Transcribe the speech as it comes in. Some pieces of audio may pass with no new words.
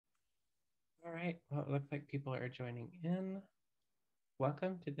All right, well, it looks like people are joining in.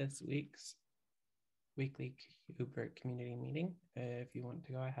 Welcome to this week's weekly KubeVirt community meeting. If you want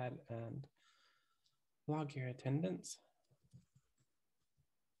to go ahead and log your attendance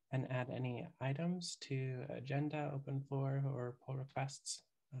and add any items to agenda, open floor, or pull requests,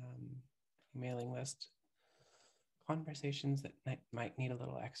 mailing list, conversations that might need a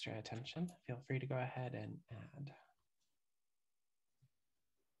little extra attention, feel free to go ahead and add.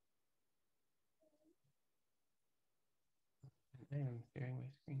 I am sharing my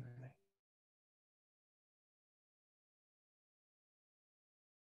screen right now.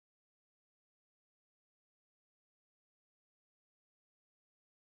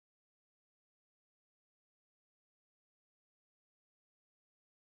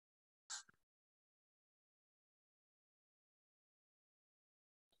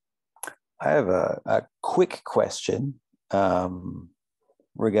 I have a quick question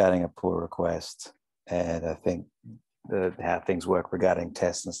regarding a pull request, and I think how things work regarding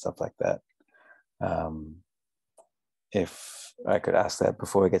tests and stuff like that. If I could ask that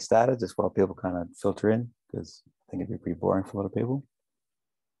before we get started, just while people kind of filter in, because I think it'd be pretty boring for a lot of people.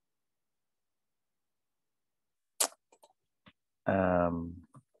 And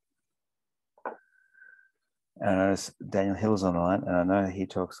I noticed Daniel Hill's online, and I know he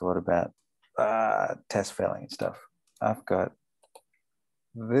talks a lot about test failing and stuff. I've got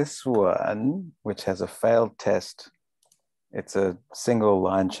this one, which has a failed test. It's a single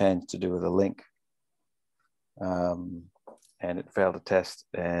line change to do with a link. And it failed a test,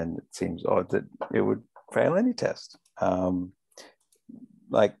 and it seems odd that it would fail any test.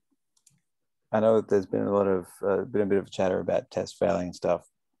 Like, I know there's been a bit of chatter about test failing and stuff.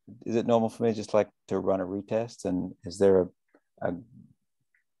 Is it normal for me just like to run a retest? And is there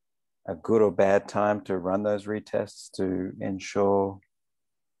a good or bad time to run those retests to ensure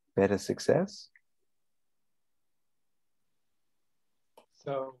better success?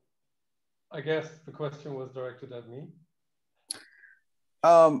 So I guess the question was directed at me.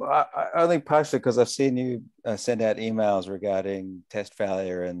 Only partially because I've seen you send out emails regarding test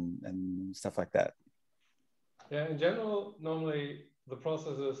failure and stuff like that. Yeah, in general, normally the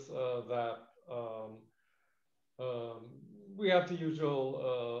process is that we have the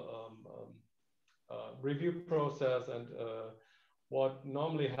usual review process, and what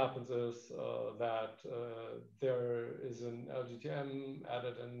normally happens is that there is an LGTM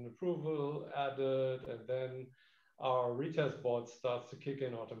added and approval added, and then our retest bot starts to kick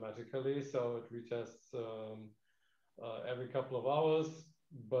in automatically. So it retests every couple of hours,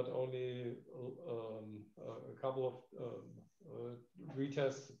 but only a couple of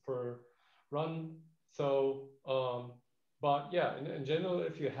retests per run. So, but yeah, in general,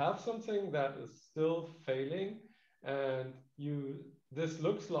 if you have something that is still failing and this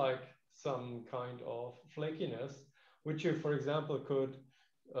looks like some kind of flakiness, which you, for example, could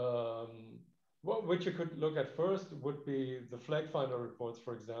which you could look at first would be the flag finder reports,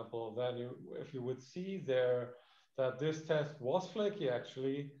 for example. Then if you would see there that this test was flaky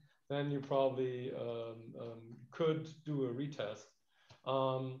actually, then you probably could do a retest.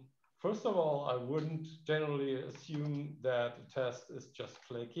 First of all, I wouldn't generally assume that a test is just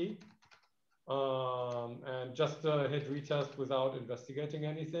flaky and just hit retest without investigating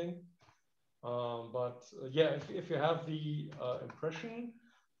anything. But yeah, if you have the impression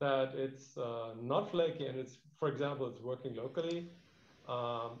that it's not flaky and it's, for example, it's working locally,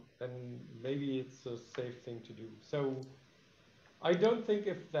 then maybe it's a safe thing to do. So I don't think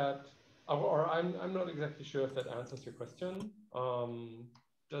if that, or I'm not exactly sure if that answers your question.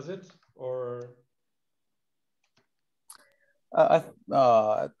 Does it? Or I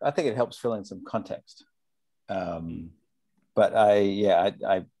think it helps fill in some context. But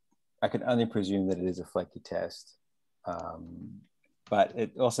I can only presume that it is a flaky test. But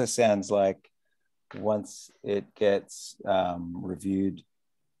it also sounds like once it gets reviewed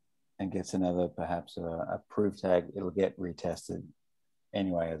and gets another perhaps approved tag, it'll get retested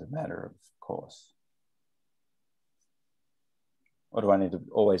anyway as a matter of course. Or do I need to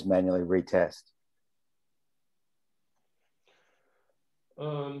always manually retest?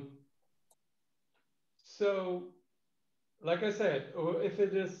 So, like I said, if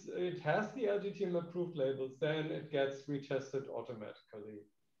it has the LGTM approved labels, then it gets retested automatically.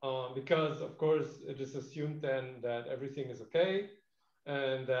 Because of course it is assumed then that everything is okay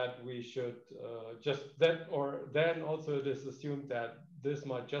and that we should then also it is assumed that this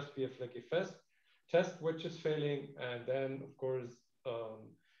might just be a flaky test which is failing, and then of course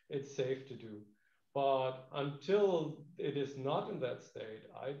it's safe to do. But until it is not in that state,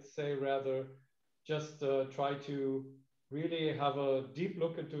 I'd say rather just try to really have a deep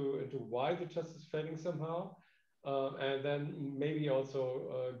look into why the test is failing somehow. And then maybe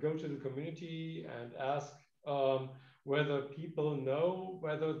also go to the community and ask whether people know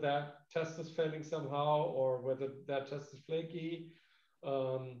whether that test is failing somehow or whether that test is flaky.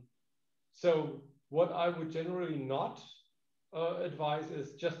 So what I would generally not advise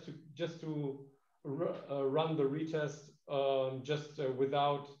is just to run the retest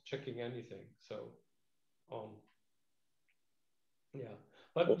without checking anything. So yeah,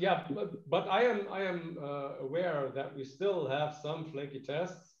 but I am aware that we still have some flaky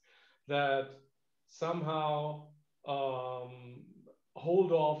tests that somehow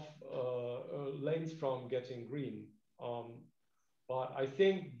hold off lanes from getting green. But I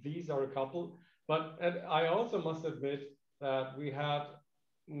think these are a couple. But and I also must admit that we had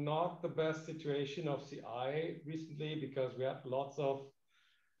not the best situation of CI recently because we had lots of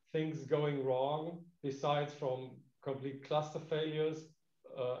things going wrong besides from complete cluster failures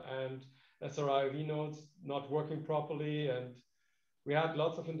and SRIV nodes not working properly. And we had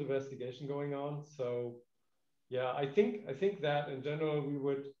lots of investigation going on. So yeah, I think that in general, we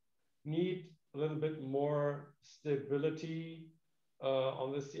would need a little bit more stability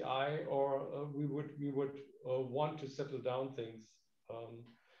on the CI, or we would want to settle down things.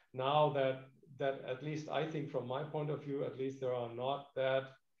 Now that at least I think from my point of view, at least there are not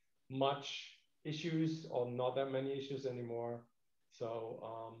that much issues or not that many issues anymore.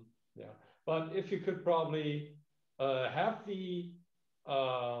 So yeah, but if you could probably have the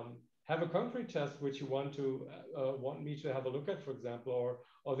have a concrete test which you want me to have a look at, for example,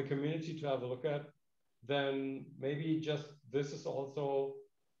 or the community to have a look at, then maybe just this is also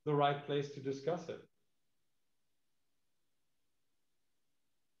the right place to discuss it.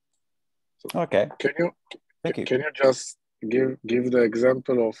 Okay. Can you just give the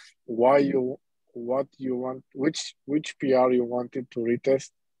example of what you want, which PR you wanted to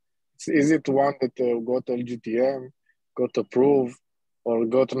retest? Is it one that got LGTM, got approved, or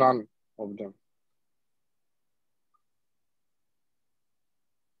got none of them?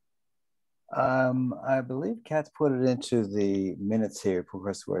 I believe Kat's put it into the minutes here,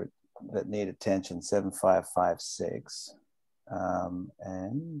 progress work that need attention, 7556.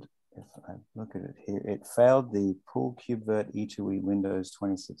 And if I look at it here, it failed the pull KubeVirt E2E Windows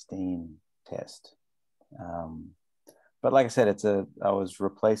 2016 test. But like I said, I was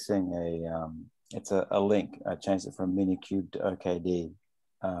replacing it's a link. I changed it from minikube to OKD.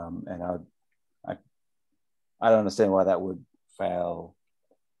 And I don't understand why that would fail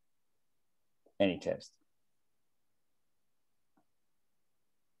any test.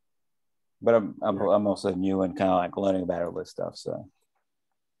 But I'm also new and kind of like learning about all this stuff. So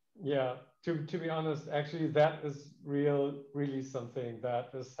yeah, to be honest, actually that is really something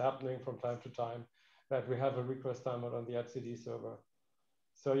that is happening from time to time, that we have a request timeout on the etcd server.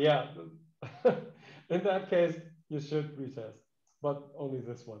 So yeah, in that case you should retest, but only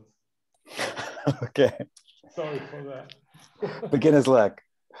this once. Okay. Sorry for that. Beginner's luck.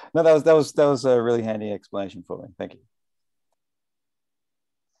 No, that was a really handy explanation for me. Thank you.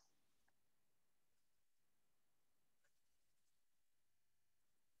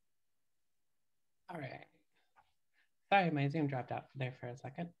 All right. Sorry, my Zoom dropped out there for a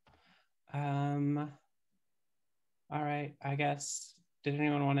second. All right, I guess, did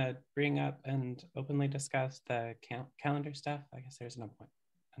anyone want to bring up and openly discuss the calendar stuff? I guess there's an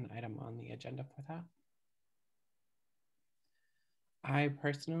item on the agenda for that. I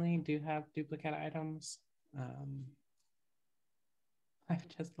personally do have duplicate items. I've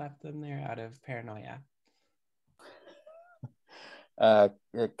just left them there out of paranoia.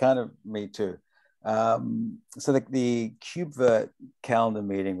 Kind of me too. So the KubeVirt calendar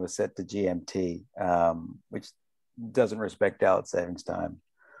meeting was set to GMT, which doesn't respect daylight savings time.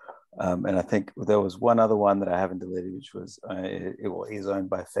 And I think there was one other one that I haven't deleted, which was it is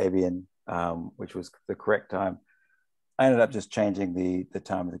owned by Fabian, which was the correct time. I ended up just changing the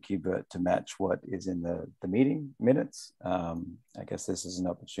time of the KubeVirt to match what is in the meeting minutes. I guess this is an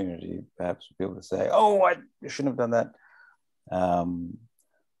opportunity perhaps for people to say, oh, I shouldn't have done that.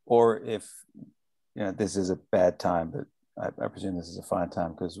 Or if this is a bad time, but I presume this is a fine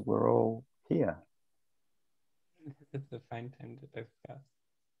time because we're all here. It's a fine time to discuss.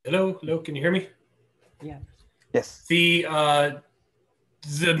 Hello, can you hear me? Yeah. Yes. The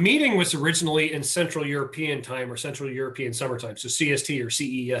meeting was originally in Central European time or Central European summertime, so CST or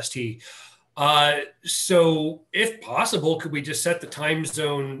CEST. So if possible, could we just set the time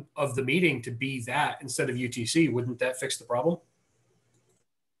zone of the meeting to be that instead of UTC? Wouldn't that fix the problem?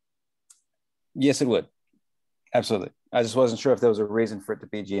 Yes, it would. Absolutely. I just wasn't sure if there was a reason for it to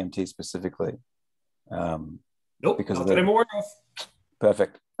be GMT specifically. Nope, because not that I'm aware of.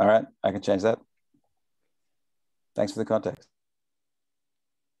 Perfect. All right, I can change that. Thanks for the context.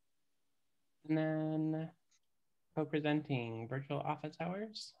 And then co-presenting virtual office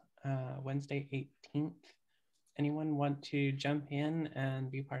hours, Wednesday 18th. Anyone want to jump in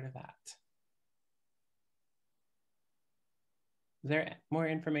and be part of that? Is there more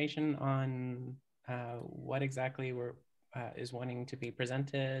information on what exactly is wanting to be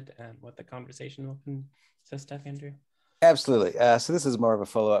presented and what the conversation will consist of, Andrew? Absolutely. So this is more of a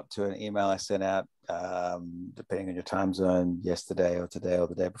follow-up to an email I sent out, depending on your time zone, yesterday or today or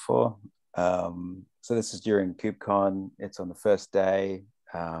the day before. So this is during KubeCon. It's on the first day.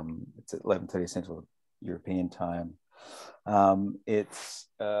 It's at 11:30 Central European time.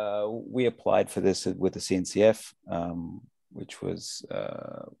 We applied for this with the CNCF, which was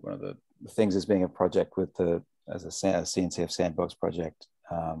one of the things as being a project with as a CNCF sandbox project.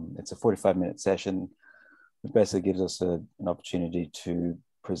 It's a 45-minute session. It basically gives us an opportunity to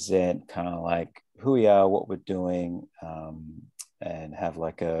present kind of like who we are, what we're doing, and have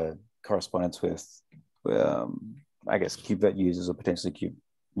like a correspondence with, I guess, KubeVirt users or potentially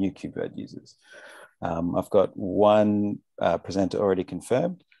new KubeVirt users. I've got one presenter already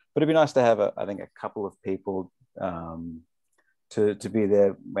confirmed, but it'd be nice to have, I think, a couple of people to be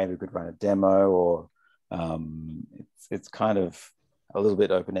there. Maybe we could run a demo, or it's kind of a little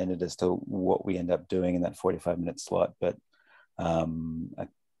bit open-ended as to what we end up doing in that 45-minute slot. But I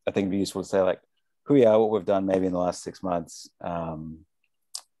think it'd be useful to say like who we are, what we've done maybe in the last 6 months,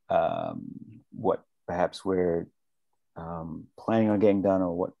 what perhaps we're planning on getting done,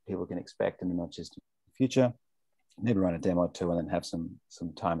 or what people can expect in the not just future. Maybe run a demo too, and then have some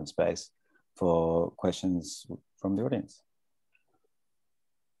time and space for questions from the audience.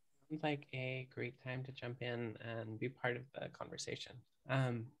 Sounds like a great time to jump in and be part of the conversation.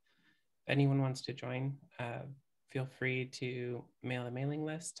 If anyone wants to join, feel free to mail a mailing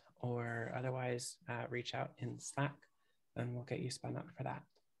list, or otherwise reach out in Slack, and we'll get you spun up for that.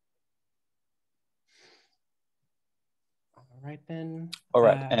 All right then. All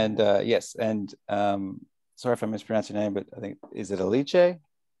right, and yes, and sorry if I mispronounced your name, but I think, is it Alice?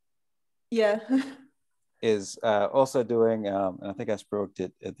 Yeah. Is also doing, and I think I spoke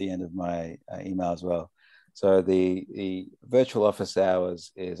it at the end of my email as well. So the virtual office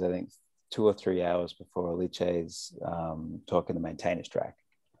hours is, I think, 2 or 3 hours before Alice's talk in the maintainers track.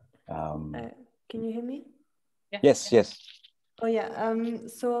 Can you hear me? Yeah. Yes, yes. Oh yeah.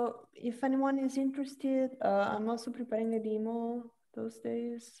 So if anyone is interested, I'm also preparing a demo those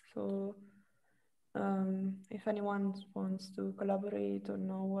days. So if anyone wants to collaborate or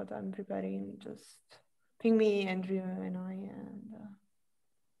know what I'm preparing, just ping me, Andrew and I, and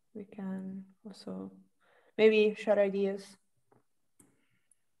we can also maybe share ideas.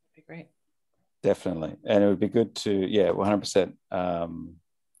 That'd be great. Definitely. And it would be good to, yeah, 100%.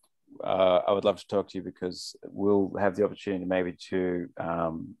 I would love to talk to you, because we'll have the opportunity maybe to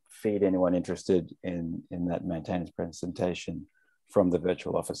feed anyone interested in that maintainers presentation from the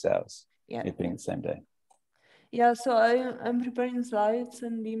virtual office hours, Yeah. it being the same day. Yeah, so I'm preparing slides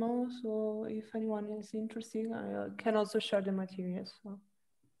and demos, so if anyone is interested, I can also share the materials. So.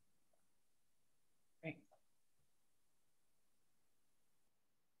 Great.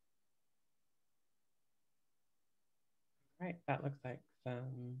 All right, that looks like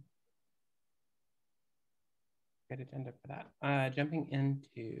some good agenda for that. Jumping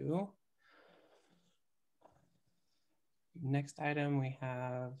into next item, we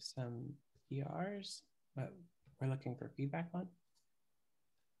have some PRs, but we're looking for feedback on.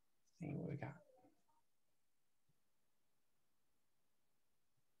 See what we got.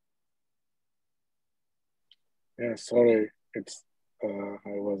 Yeah, sorry, I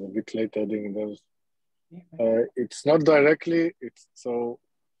was a bit late adding those. Yeah. It's not directly. It's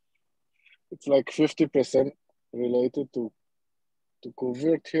like 50% related to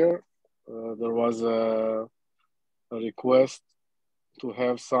KubeVirt here. There was a request to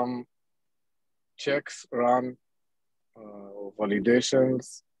have some checks run, or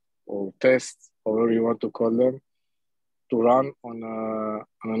validations or tests, however you want to call them, to run on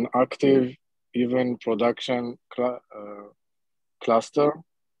an active, even production cluster.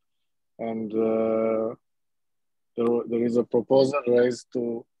 And there is a proposal raised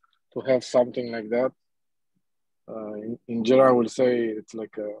to have something like that. In general, I will say it's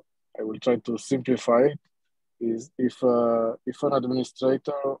like I will try to simplify it. Is if an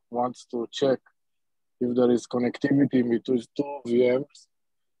administrator wants to check if there is connectivity between 2 VMs,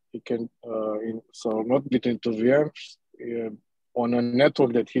 he can, so not between 2 VMs, on a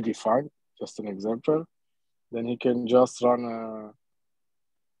network that he defined, just an example, then he can just run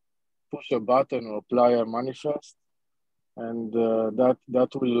push a button or apply a manifest, and that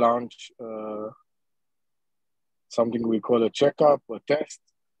will launch something we call a checkup, a test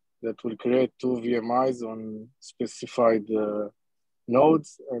that will create two VMIs on specified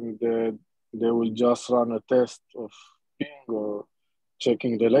nodes, and they will just run a test of ping or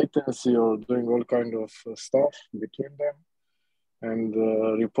checking the latency or doing all kind of stuff between them, and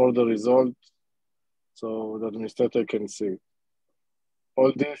report the result so the administrator can see.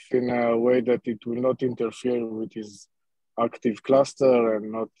 All this in a way that it will not interfere with his active cluster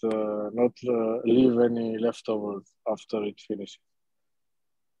and not leave any leftovers after it finishes.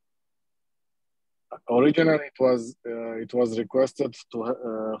 Originally, it was requested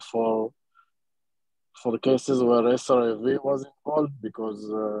to for cases where SRIV was involved, because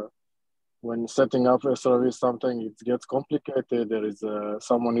when setting up SRV, sometimes it gets complicated. There is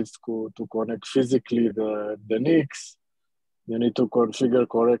someone needs to connect physically the NICs. You need to configure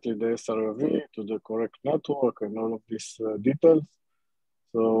correctly the SRV to the correct network and all of these details.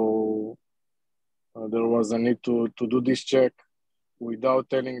 So there was a need to do this check without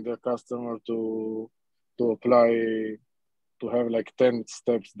telling the customer to apply, to have like 10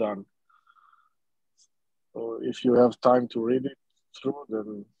 steps done. So if you have time to read it through,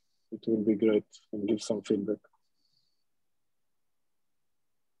 then it will be great, and give some feedback.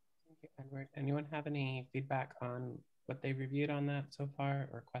 Thank you, Edward. Anyone have any feedback on what they reviewed on that so far,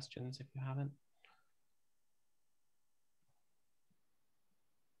 or questions if you haven't?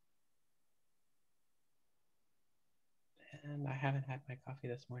 And I haven't had my coffee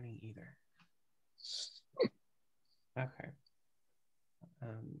this morning either. Okay.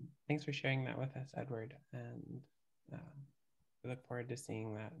 Thanks for sharing that with us, Edward, and we look forward to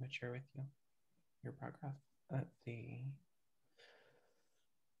seeing that mature with you, your progress. Let's see.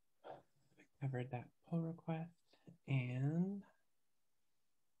 We covered that pull request, and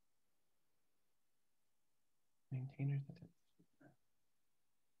maintainers.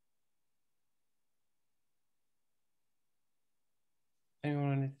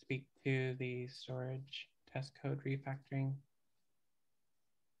 Anyone want to speak to the storage test code refactoring?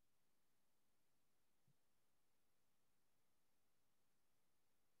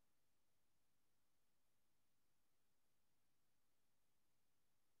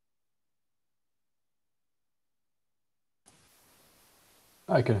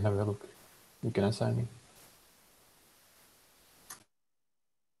 I can have a look. You can assign me.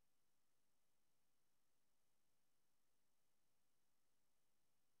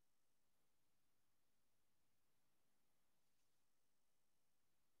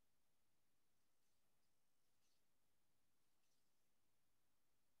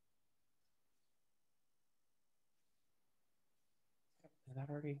 Is that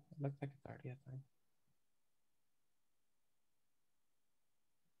already? It looks like it's already assigned.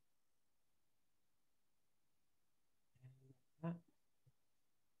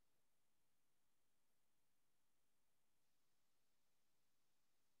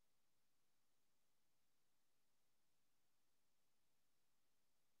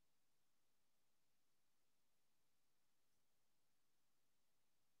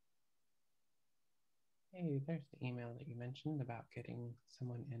 Hey, there's the email that you mentioned about getting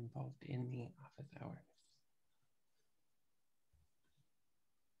someone involved in the office hours.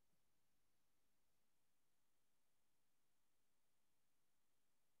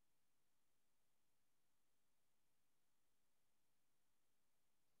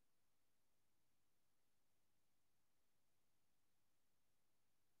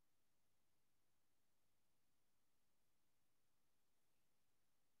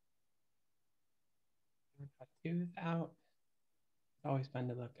 Two is out. It's always fun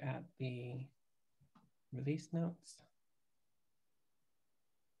to look at the release notes.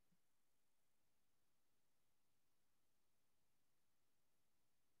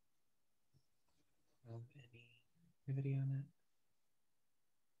 Any activity on it?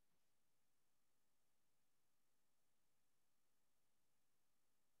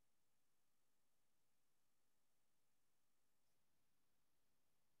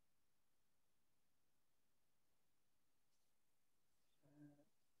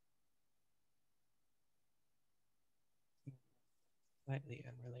 Slightly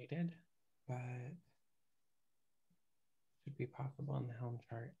unrelated, but should be possible in the Helm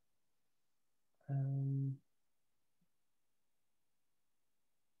chart.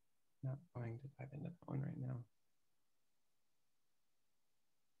 Not going to dive into that one right now.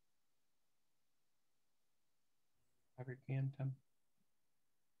 Covered Phantom.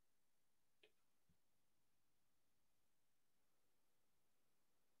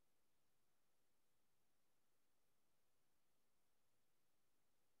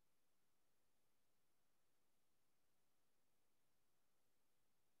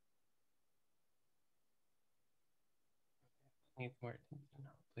 needs more attention.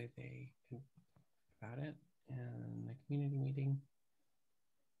 Hopefully they can talk about it in the community meeting.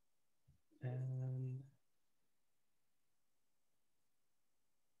 And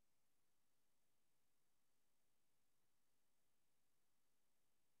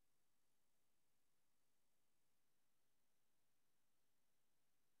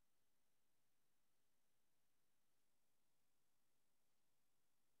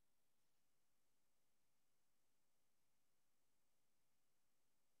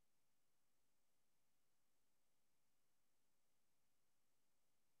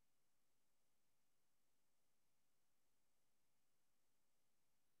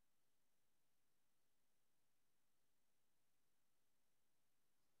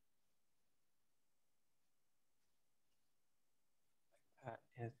that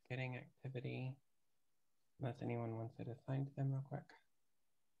is getting activity, unless anyone wants it assigned to them real quick.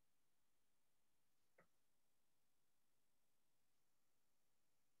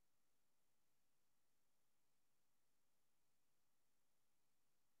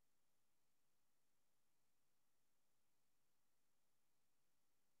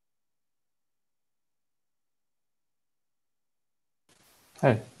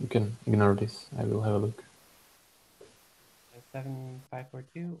 Hey, you can ignore this. I will have a look.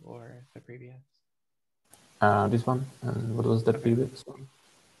 7542 or the previous? This one. And what was the Okay. previous one?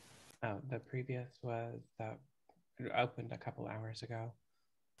 Oh, the previous was that opened a couple hours ago,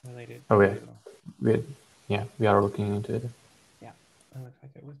 related Oh, to, we are looking into it. yeah, it looks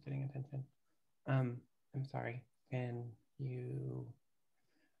like it was getting attention. I'm sorry, can you,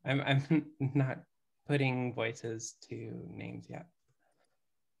 I'm not putting voices to names yet.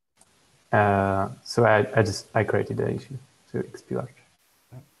 So I created the issue. So KubeVirt.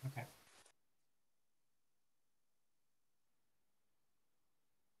 Oh, okay.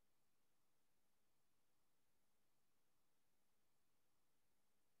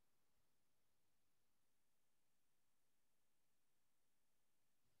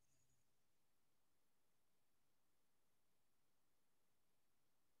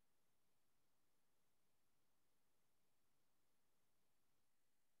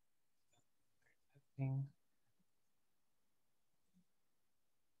 Testing.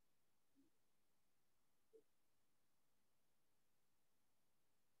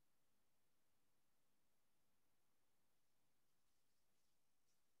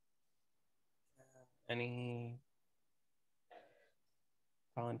 Any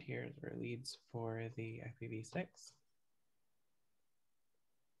volunteers or leads for the IPv6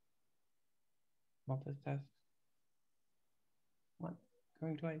 multitest? One,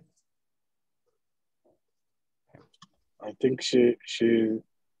 going twice. Okay. I think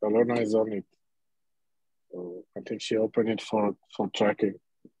Alona is on it. So I think she opened it for tracking.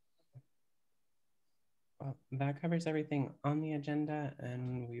 Well, that covers everything on the agenda,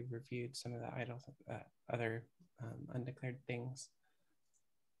 and we've reviewed some of the other undeclared things.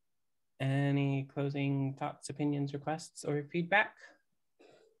 Any closing thoughts, opinions, requests, or feedback?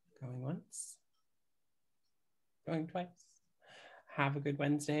 Going once, going twice. Have a good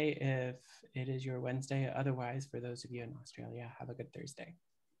Wednesday if it is your Wednesday. Otherwise, for those of you in Australia, have a good Thursday.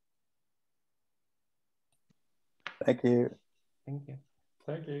 Thank you. Thank you.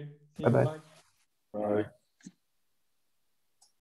 Thank you. See Bye-bye. you. Bye. Bye.